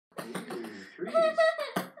trees.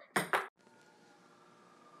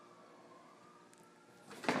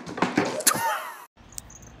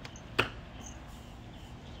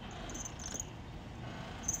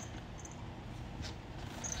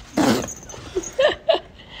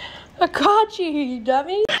 I caught you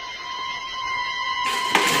dummy.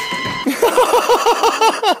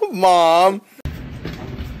 Mom.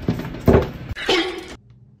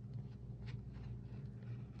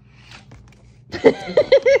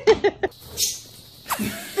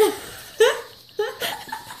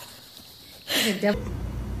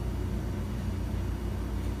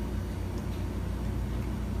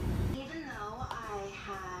 Even though I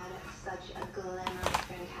had such a glamorous,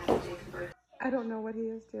 fantastic birthday. I don't know what he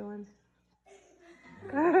is doing.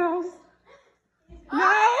 Girls. No!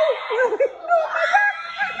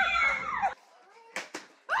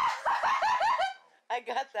 I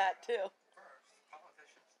got that too.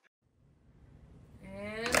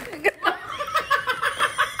 And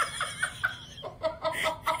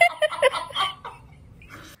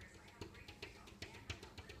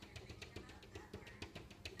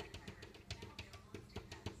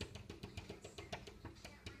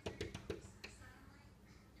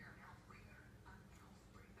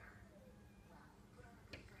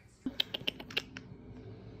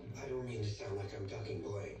I don't mean to sound like I'm ducking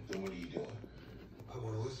blame. Then what are you doing? I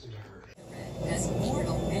want to listen to her. Has more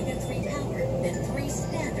omega-3 power than 3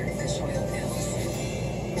 standard fish oil pills.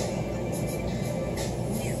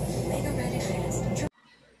 New Mega Red Advanced.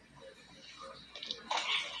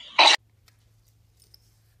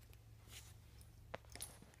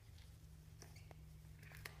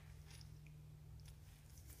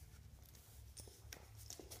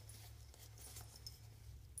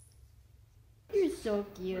 You're so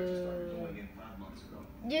cute.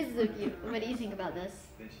 You're so cute. What do you think about this?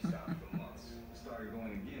 Then she stopped for months. Started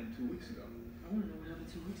going again 2 weeks ago. I want to know what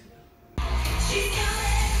happened 2 weeks ago. She's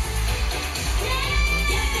coming.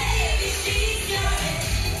 Yeah, baby, she's coming.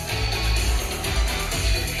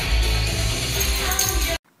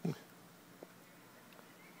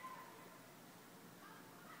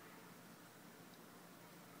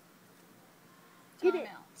 Get it.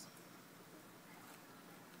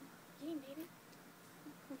 You made it.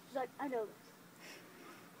 She's like, I know this.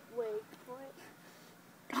 Wait for it.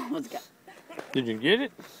 Almost got it. Did you get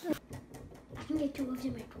it? I can get 2 of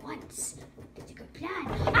them at once. That's a good plan.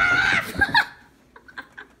 Ah!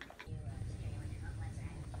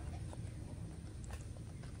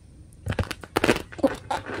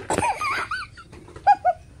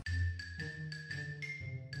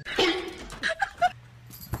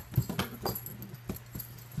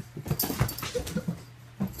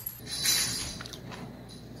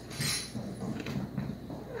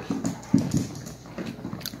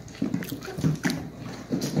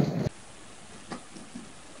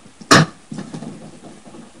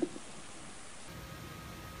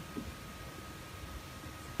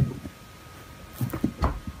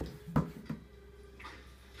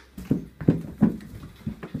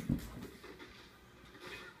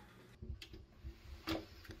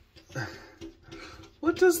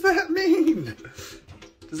 What does that mean?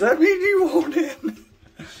 Does that mean you want in?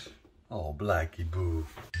 Oh, Blackie Boo.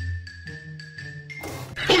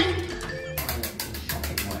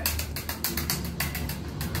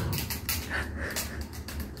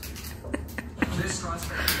 This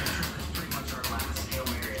prospect is pretty much our last Hail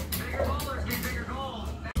Mary. Bigger ballers be bigger goals.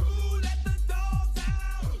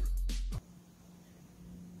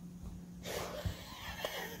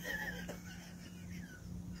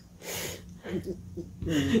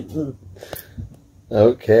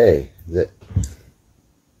 Okay.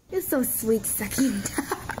 You're so sweet, sucking.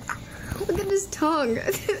 Look at his tongue.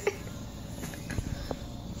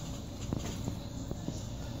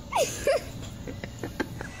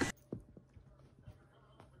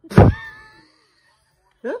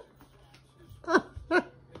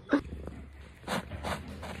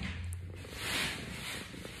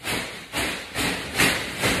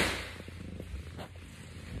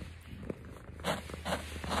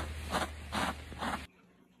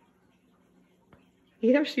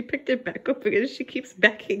 You know, she picked it back up because she keeps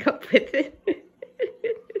backing up with it.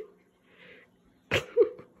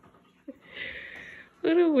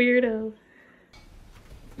 What a weirdo.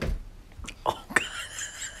 Oh, God.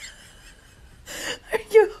 Are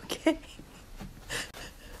you okay?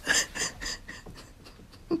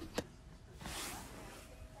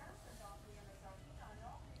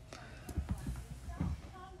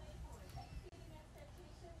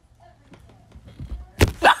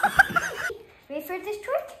 Ready for this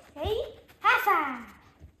trick? Ready? High five.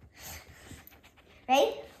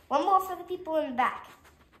 Ready? One more for the people in the back.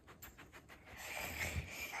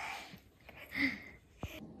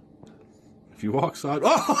 If you walk side,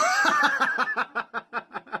 oh!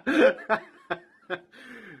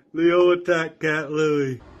 Leo attacked Cat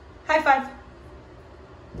Louie. High five.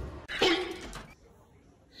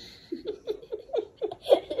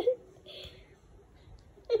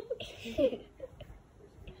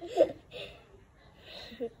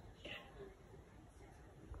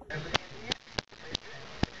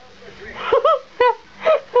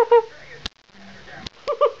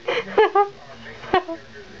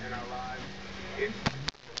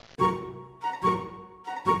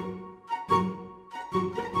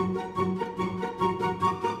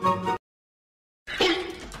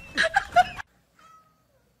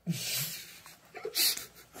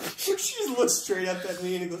 She just looks straight up at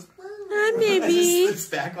me and goes, Hi, baby. and just slips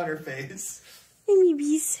back on her face. Hey,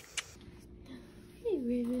 babies. Hey,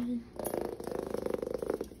 Raven.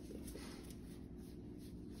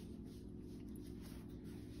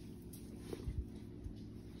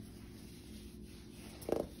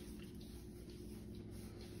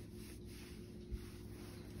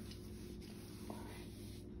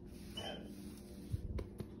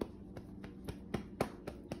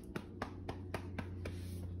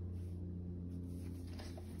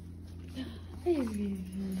 Hey,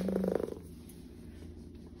 Raven.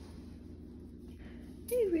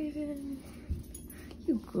 Hey, Raven.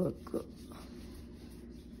 You good girl.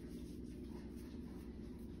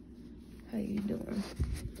 How you doing?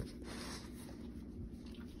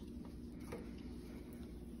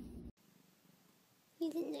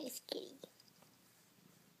 He's a nice kitty.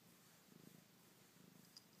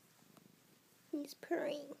 He's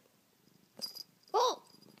purring. Oh!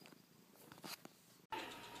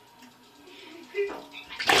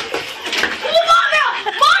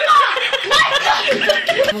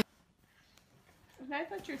 I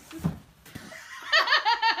thought your sister.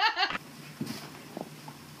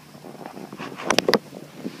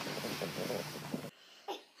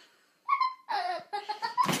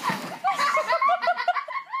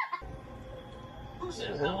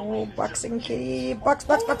 Oh, boxing kitty. Box,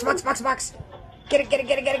 box, box, box, box, box. Get it, get it,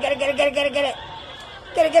 get it, get it, get it, get it, get it, get it.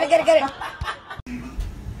 Get it, get it, get it, get it.